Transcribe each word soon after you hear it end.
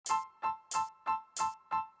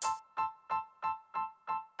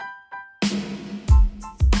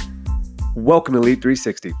Welcome to Lead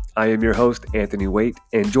 360. I am your host, Anthony Waite,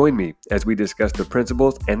 and join me as we discuss the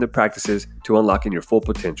principles and the practices to unlocking your full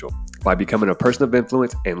potential by becoming a person of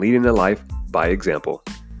influence and leading a life by example.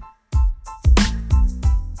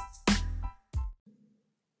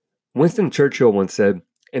 Winston Churchill once said,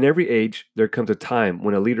 "In every age, there comes a time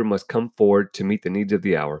when a leader must come forward to meet the needs of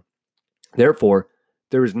the hour. Therefore,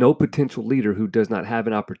 there is no potential leader who does not have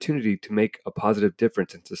an opportunity to make a positive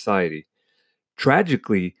difference in society.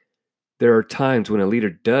 Tragically, there are times when a leader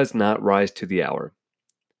does not rise to the hour."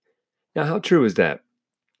 Now, how true is that?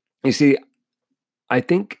 You see, I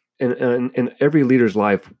think in every leader's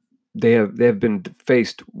life, they have been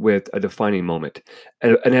faced with a defining moment,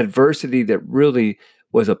 an adversity that really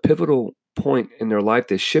was a pivotal point in their life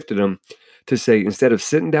that shifted them to say, instead of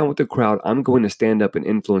sitting down with the crowd, I'm going to stand up and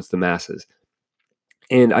influence the masses.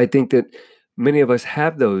 And I think that many of us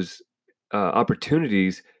have those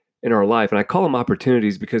opportunities in our life. And I call them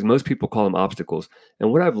opportunities because most people call them obstacles.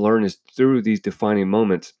 And what I've learned is through these defining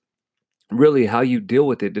moments, really how you deal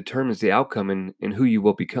with it determines the outcome and who you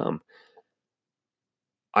will become.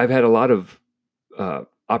 I've had a lot of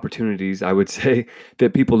opportunities, I would say,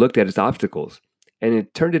 that people looked at as obstacles. And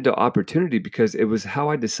it turned into opportunity because it was how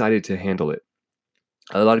I decided to handle it.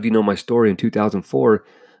 A lot of you know my story. In 2004,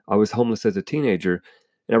 I was homeless as a teenager.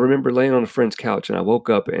 And I remember laying on a friend's couch and I woke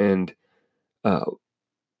up and uh,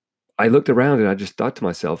 I looked around and I just thought to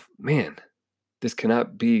myself, man, this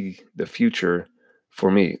cannot be the future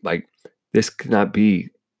for me. Like, this cannot be,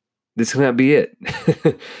 this cannot be it.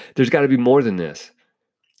 There's got to be more than this.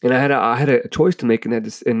 And I had a choice to make in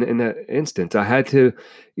that instance. I had to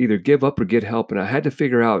either give up or get help, and I had to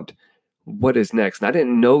figure out what is next. And I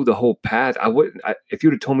didn't know the whole path. If you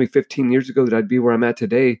would have told me 15 years ago that I'd be where I'm at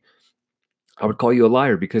today, I would call you a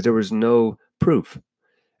liar because there was no proof,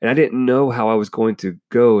 and I didn't know how I was going to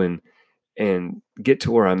go and get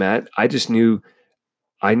to where I'm at. I just knew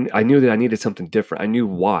I knew that I needed something different. I knew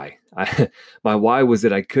why. My why was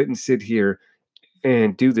that I couldn't sit here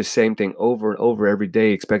and do the same thing over and over every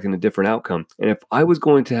day, expecting a different outcome. And if I was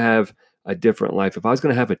going to have a different life, if I was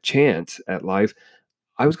going to have a chance at life,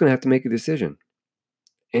 I was going to have to make a decision.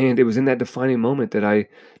 And it was in that defining moment that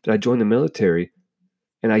I joined the military,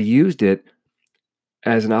 and I used it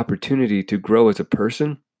as an opportunity to grow as a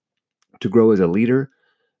person, to grow as a leader,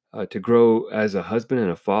 to grow as a husband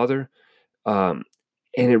and a father. Um,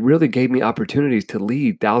 and it really gave me opportunities to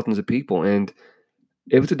lead thousands of people. And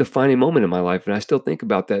it was a defining moment in my life, and I still think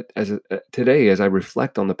about that today as I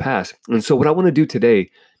reflect on the past. And so, what I want to do today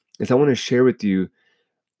is I want to share with you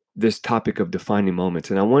this topic of defining moments,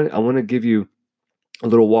 and I want to give you a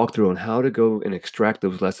little walkthrough on how to go and extract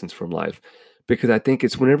those lessons from life, because I think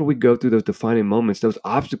it's whenever we go through those defining moments, those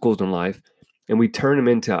obstacles in life, and we turn them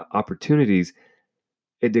into opportunities,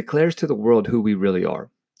 it declares to the world who we really are.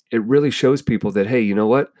 It really shows people that, hey, you know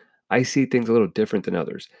what? I see things a little different than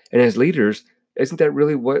others. And as leaders, isn't that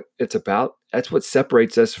really what it's about? That's what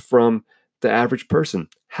separates us from the average person,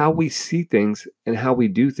 how we see things and how we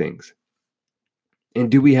do things. And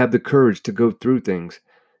do we have the courage to go through things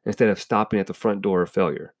instead of stopping at the front door of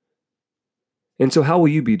failure? And so, how will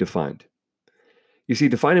you be defined? You see,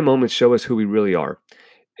 defining moments show us who we really are.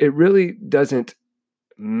 It really doesn't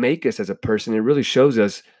make us as a person, it really shows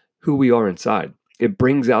us who we are inside. It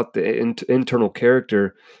brings out the internal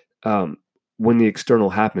character um, when the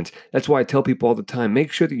external happens. That's why I tell people all the time,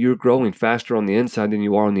 make sure that you're growing faster on the inside than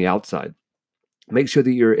you are on the outside. Make sure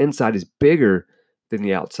that your inside is bigger than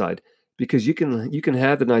the outside, because you can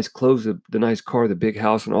have the nice clothes, the nice car, the big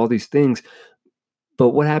house, and all these things. But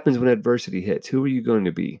what happens when adversity hits? Who are you going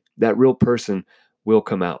to be? That real person will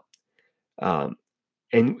come out. Um,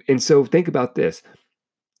 and so think about this.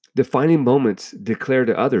 Defining moments declare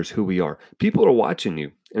to others who we are. People are watching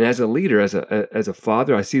you. And as a leader, as a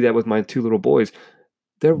father, I see that with my two little boys.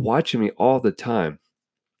 They're watching me all the time.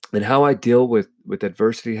 And how I deal with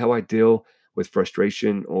adversity, how I deal with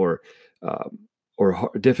frustration um,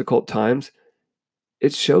 or difficult times,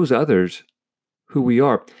 it shows others who we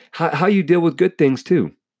are. How you deal with good things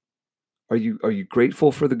too. Are you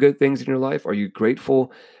grateful for the good things in your life? Are you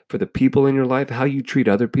grateful for the people in your life? How you treat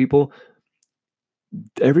other people?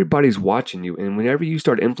 Everybody's watching you, and whenever you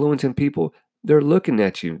start influencing people, they're looking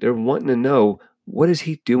at you. They're wanting to know, what is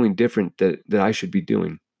he doing different that I should be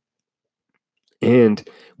doing? And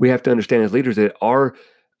we have to understand as leaders that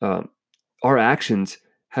um, our actions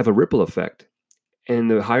have a ripple effect, and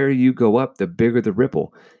the higher you go up, the bigger the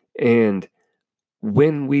ripple. And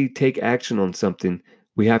when we take action on something,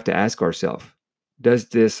 we have to ask ourselves, does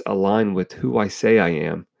this align with who I say I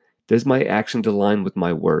am? Does my actions align with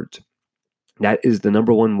my words? That is the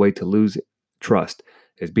number one way to lose trust,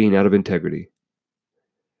 is being out of integrity.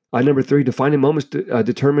 Number three, defining moments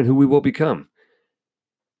determine who we will become.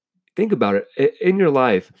 Think about it. In your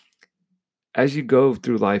life, as you go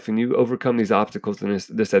through life and you overcome these obstacles and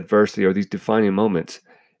this adversity or these defining moments,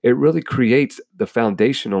 it really creates the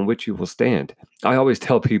foundation on which you will stand. I always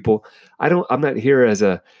tell people, I'm not here as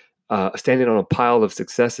a standing on a pile of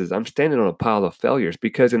successes. I'm standing on a pile of failures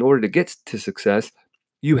because in order to get to success,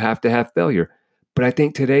 you have to have failure. But I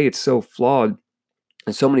think today it's so flawed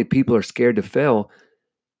and so many people are scared to fail,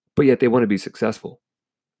 but yet they want to be successful.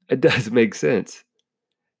 It does make sense.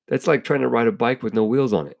 That's like trying to ride a bike with no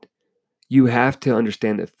wheels on it. You have to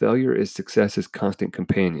understand that failure is success's constant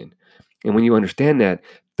companion. And when you understand that,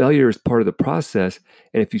 failure is part of the process.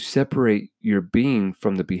 And if you separate your being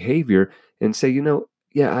from the behavior and say,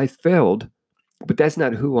 yeah, I failed, but that's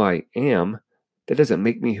not who I am. That doesn't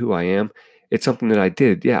make me who I am. It's something that I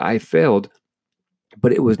did. Yeah, I failed,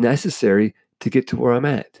 but it was necessary to get to where I'm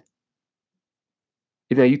at.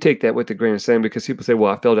 You take that with a grain of sand because people say,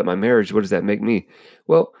 well, I failed at my marriage. What does that make me?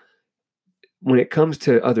 Well, when it comes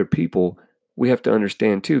to other people, we have to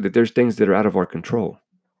understand too that there's things that are out of our control.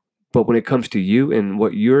 But when it comes to you and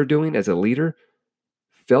what you're doing as a leader,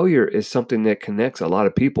 failure is something that connects a lot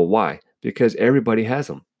of people. Why? Because everybody has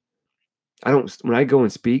them. When I go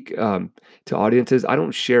and speak to audiences, I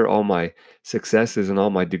don't share all my successes and all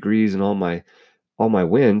my degrees and all my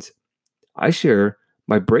wins. I share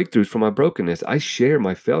my breakthroughs from my brokenness. I share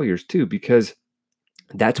my failures too, because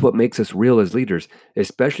that's what makes us real as leaders,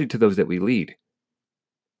 especially to those that we lead.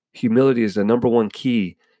 Humility is the number one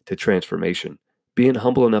key to transformation. Being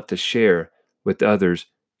humble enough to share with others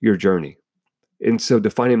your journey. And so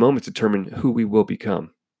defining moments determine who we will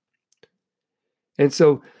become. And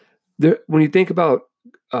so when you think about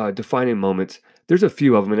defining moments, there's a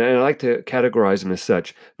few of them, and I like to categorize them as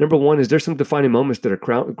such. Number one is there's some defining moments that are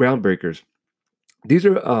groundbreakers. These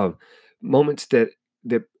are moments that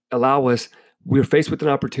allow us, we're faced with an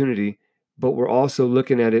opportunity, but we're also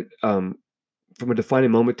looking at it from a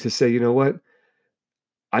defining moment to say, you know what?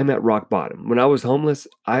 I'm at rock bottom. When I was homeless,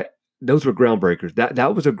 those were groundbreakers.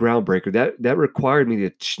 That was a groundbreaker. That required me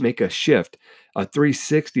to make a shift, a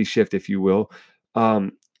 360 shift, if you will,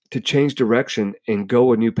 to change direction and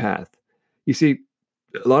go a new path. You see,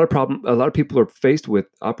 a lot of people are faced with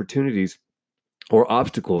opportunities or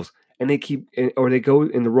obstacles, and they go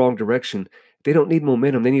in the wrong direction. They don't need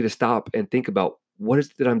momentum. They need to stop and think about what is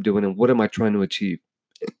it that I'm doing and what am I trying to achieve?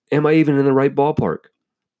 Am I even in the right ballpark?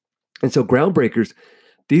 And so groundbreakers,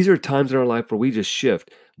 these are times in our life where we just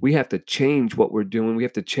shift. We have to change what we're doing. We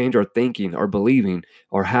have to change our thinking, our believing,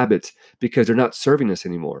 our habits because they're not serving us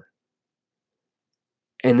anymore.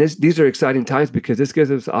 And these are exciting times because this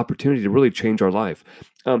gives us the opportunity to really change our life.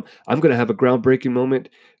 I'm going to have a groundbreaking moment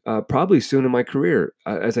probably soon in my career.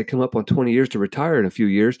 As I come up on 20 years to retire in a few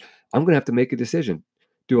years, I'm going to have to make a decision.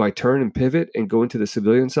 Do I turn and pivot and go into the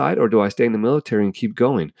civilian side, or do I stay in the military and keep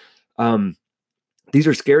going? Um, these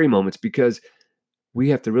are scary moments because we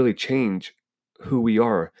have to really change who we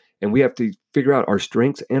are, and we have to figure out our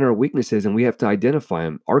strengths and our weaknesses, and we have to identify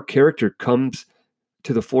them. Our character comes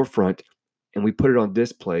to the forefront, and we put it on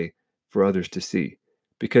display for others to see,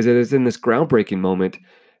 because it is in this groundbreaking moment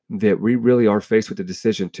that we really are faced with the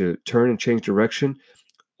decision to turn and change direction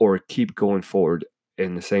or keep going forward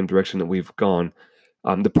in the same direction that we've gone.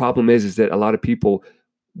 The problem is that a lot of people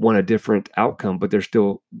want a different outcome, but they're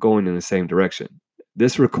still going in the same direction.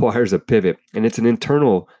 This requires a pivot, and it's an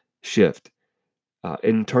internal shift,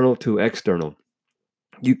 internal to external.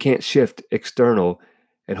 You can't shift external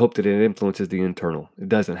and hope that it influences the internal. It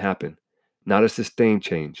doesn't happen. Not a sustained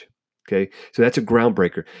change. Okay, so that's a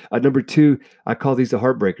groundbreaker. Number two, I call these the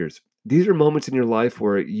heartbreakers. These are moments in your life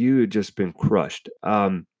where you had just been crushed,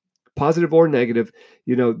 positive or negative.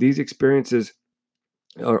 These experiences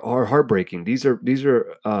are heartbreaking. These are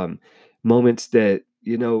moments that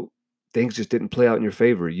things just didn't play out in your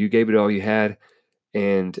favor. You gave it all you had,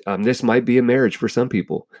 and this might be a marriage for some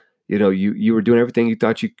people. You were doing everything you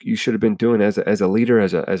thought you should have been doing as a leader,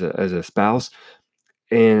 as a spouse,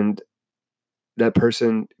 and that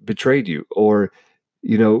person betrayed you, or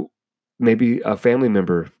you know maybe a family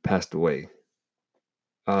member passed away.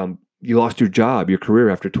 You lost your job, your career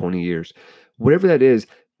after 20 years, whatever that is.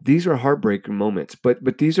 These are heartbreaking moments,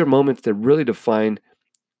 but these are moments that really define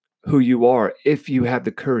who you are if you have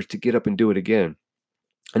the courage to get up and do it again.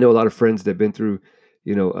 I know a lot of friends that have been through,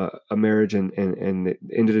 a marriage and it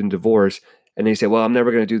ended in divorce, and they say, "Well, I'm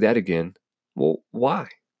never going to do that again." Well, why?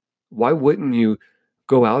 Why wouldn't you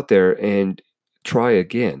go out there and try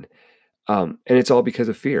again? And it's all because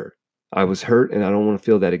of fear. I was hurt, and I don't want to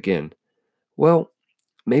feel that again. Well,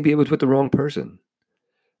 maybe it was with the wrong person.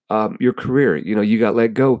 your career. You got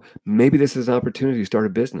let go. Maybe this is an opportunity to start a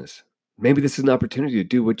business. Maybe this is an opportunity to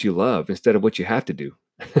do what you love instead of what you have to do.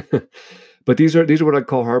 But these are what I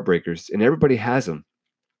call heartbreakers, and everybody has them.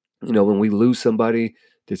 When we lose somebody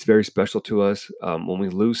that's very special to us, when we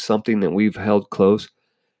lose something that we've held close,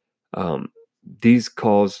 um, these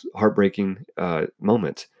cause heartbreaking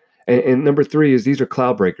moments. And number three is these are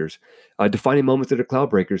cloud breakers, defining moments that are cloud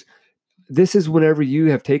breakers. This is whenever you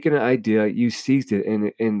have taken an idea, you seized it,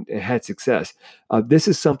 and it had success. This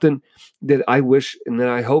is something that I wish and that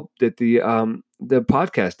I hope that the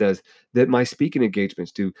podcast does, that my speaking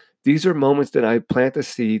engagements do. These are moments that I plant a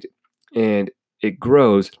seed, and it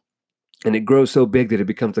grows, and it grows so big that it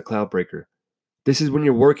becomes a cloud breaker. This is when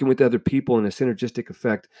you're working with other people in a synergistic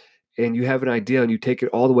effect, and you have an idea and you take it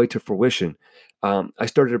all the way to fruition. I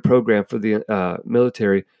started a program for the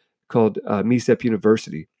military called MECEP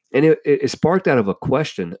University, and it sparked out of a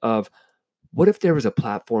question of, what if there was a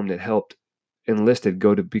platform that helped enlisted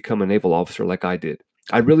go to become a naval officer like I did?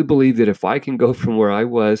 I really believe that if I can go from where I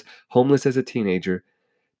was homeless as a teenager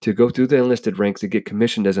to go through the enlisted ranks to get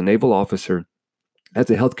commissioned as a naval officer, as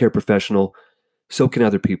a healthcare professional, so can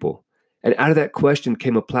other people. And out of that question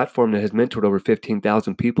came a platform that has mentored over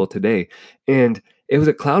 15,000 people today. And it was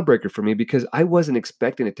a cloud breaker for me because I wasn't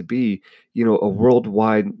expecting it to be, a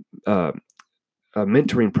worldwide uh,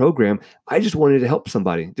 mentoring program. I just wanted to help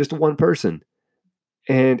somebody, just one person.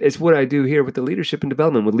 And it's what I do here with the leadership and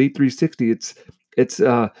development with Lead 360. It's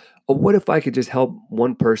what if I could just help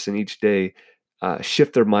one person each day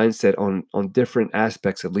shift their mindset on different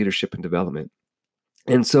aspects of leadership and development.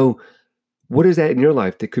 And so, what is that in your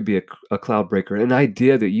life that could be a cloud breaker? An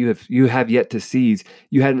idea that you have yet to seize.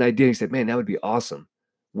 You had an idea, and you said, "Man, that would be awesome."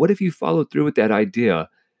 What if you followed through with that idea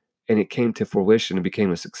and it came to fruition and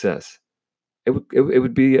became a success? It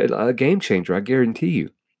would be a game changer, I guarantee you.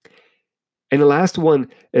 And the last one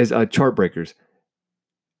is chart breakers.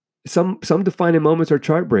 Some defining moments are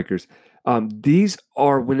chart breakers. These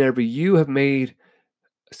are whenever you have made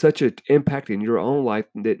such an impact in your own life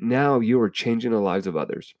that now you are changing the lives of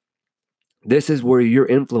others. This is where your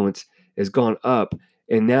influence has gone up,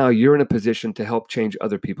 and now you're in a position to help change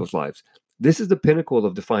other people's lives. This is the pinnacle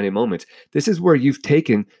of defining moments. This is where you've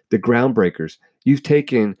taken the groundbreakers, you've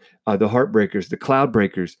taken the heartbreakers, the cloud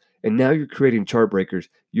breakers, and now you're creating chart breakers.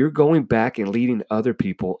 You're going back and leading other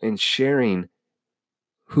people and sharing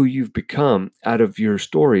who you've become out of your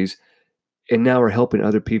stories, and now are helping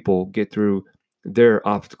other people get through their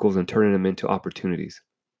obstacles and turning them into opportunities.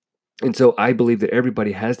 And so I believe that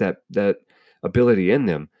everybody has that ability in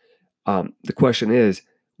them. The question is,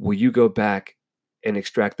 will you go back and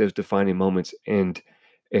extract those defining moments and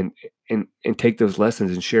and take those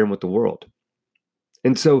lessons and share them with the world?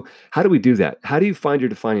 And so, how do we do that? How do you find your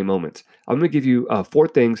defining moments? I'm going to give you four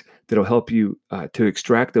things that'll help you to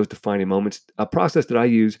extract those defining moments. A process that I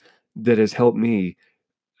use that has helped me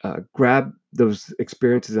grab those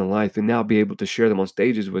experiences in life and now be able to share them on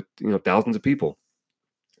stages with thousands of people.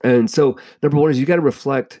 And so, number one is you got to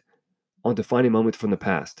reflect on defining moments from the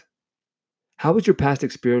past. How has your past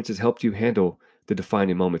experiences helped you handle the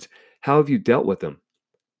defining moments? How have you dealt with them?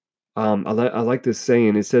 I like this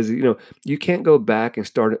saying. It says, you can't go back and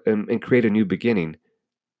start and create a new beginning,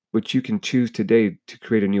 but you can choose today to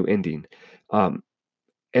create a new ending. Um,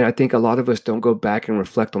 and I think a lot of us don't go back and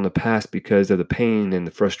reflect on the past because of the pain and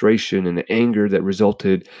the frustration and the anger that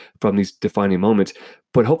resulted from these defining moments.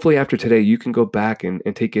 But hopefully, after today, you can go back and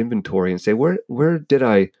take inventory and say, where did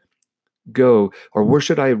I go, or where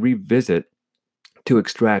should I revisit to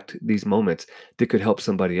extract these moments that could help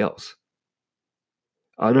somebody else?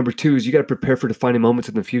 Number two is you got to prepare for defining moments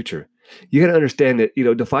in the future. You got to understand that,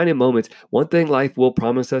 defining moments, one thing life will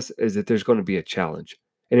promise us is that there's going to be a challenge.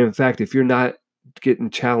 And in fact, if you're not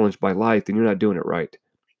getting challenged by life, then you're not doing it right.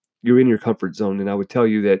 You're in your comfort zone. And I would tell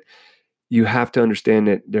you that you have to understand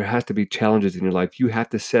that there has to be challenges in your life. You have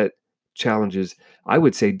to set challenges, I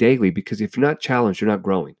would say daily, because if you're not challenged, you're not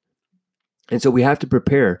growing. And so we have to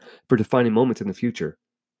prepare for defining moments in the future.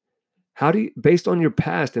 How do you, based on your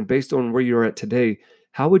past and based on where you're at today,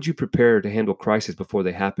 how would you prepare to handle crisis before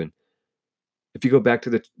they happen? If you go back to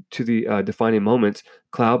the defining moments,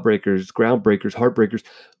 cloud breakers, ground breakers, heartbreakers,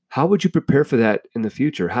 how would you prepare for that in the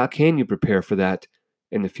future? How can you prepare for that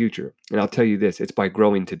in the future? And I'll tell you this: it's by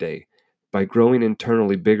growing today, by growing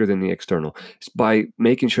internally bigger than the external. It's by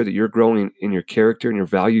making sure that you're growing in your character and your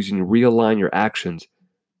values, and you realign your actions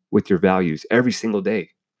with your values every single day.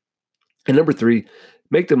 And number three,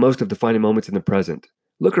 make the most of defining moments in the present.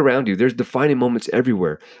 Look around you. There's defining moments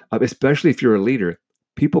everywhere, especially if you're a leader.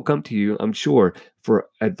 People come to you, I'm sure, for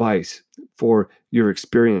advice, for your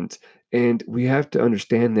experience. And we have to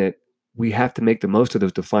understand that we have to make the most of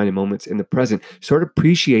those defining moments in the present. Start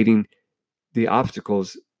appreciating the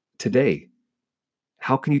obstacles today.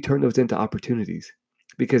 How can you turn those into opportunities?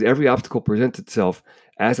 Because every obstacle presents itself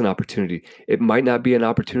as an opportunity. It might not be an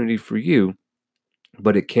opportunity for you,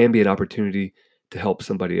 but it can be an opportunity to help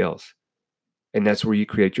somebody else. And that's where you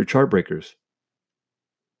create your chart breakers.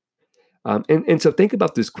 And so think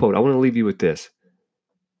about this quote. I want to leave you with this.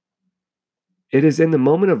 It is in the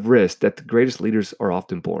moment of risk that the greatest leaders are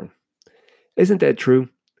often born. Isn't that true?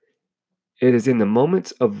 It is in the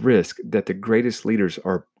moments of risk that the greatest leaders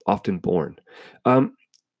are often born. Um,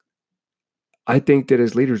 I think that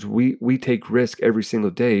as leaders, we take risk every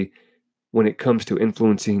single day when it comes to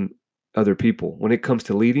influencing other people. When it comes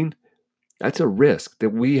to leading, that's a risk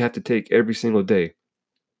that we have to take every single day.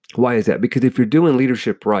 Why is that? Because if you're doing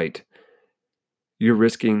leadership right, you're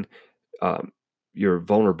risking um, your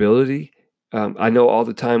vulnerability. I know all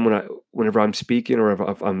the time whenever I'm speaking or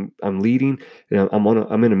if I'm leading, I'm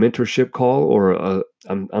in a mentorship call or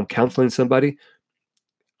I'm counseling somebody.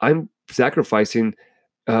 I'm sacrificing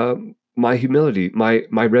my humility,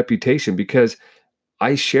 my reputation, because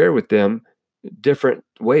I share with them different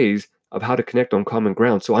ways of how to connect on common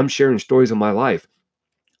ground. So I'm sharing stories of my life.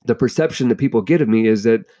 The perception that people get of me is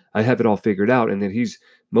that I have it all figured out and that he's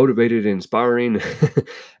motivated and inspiring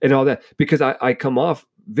and all that because I come off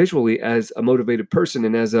visually as a motivated person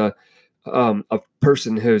and as a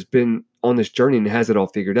person who has been on this journey and has it all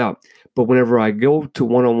figured out. But whenever I go to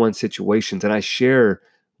one-on-one situations and I share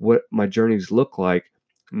what my journeys look like,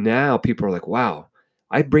 now people are like, wow,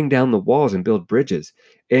 I bring down the walls and build bridges.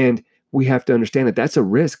 And we have to understand that that's a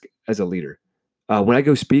risk as a leader. When I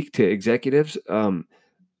go speak to executives,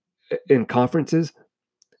 in conferences,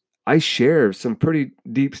 I share some pretty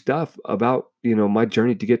deep stuff about, my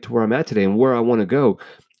journey to get to where I'm at today and where I want to go.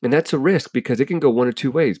 And that's a risk because it can go one or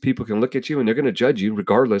two ways. People can look at you and they're going to judge you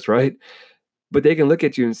regardless, right? But they can look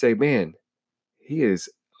at you and say, man, he is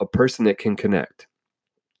a person that can connect.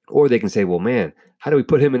 Or they can say, well, man, how do we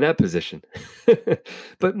put him in that position?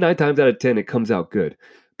 But 9 times out of 10, it comes out good.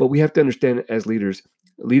 But we have to understand as leaders,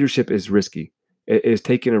 leadership is risky. It is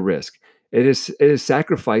taking a risk. It is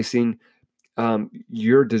sacrificing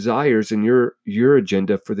your desires and your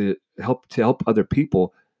agenda for the help to help other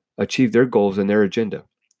people achieve their goals and their agenda.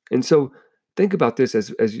 And so think about this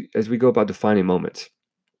as we go about defining moments.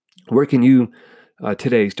 Where can you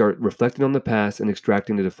today start reflecting on the past and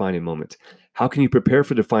extracting the defining moments? How can you prepare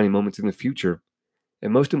for defining moments in the future?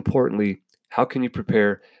 And most importantly, how can you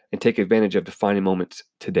prepare and take advantage of defining moments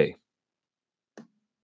today?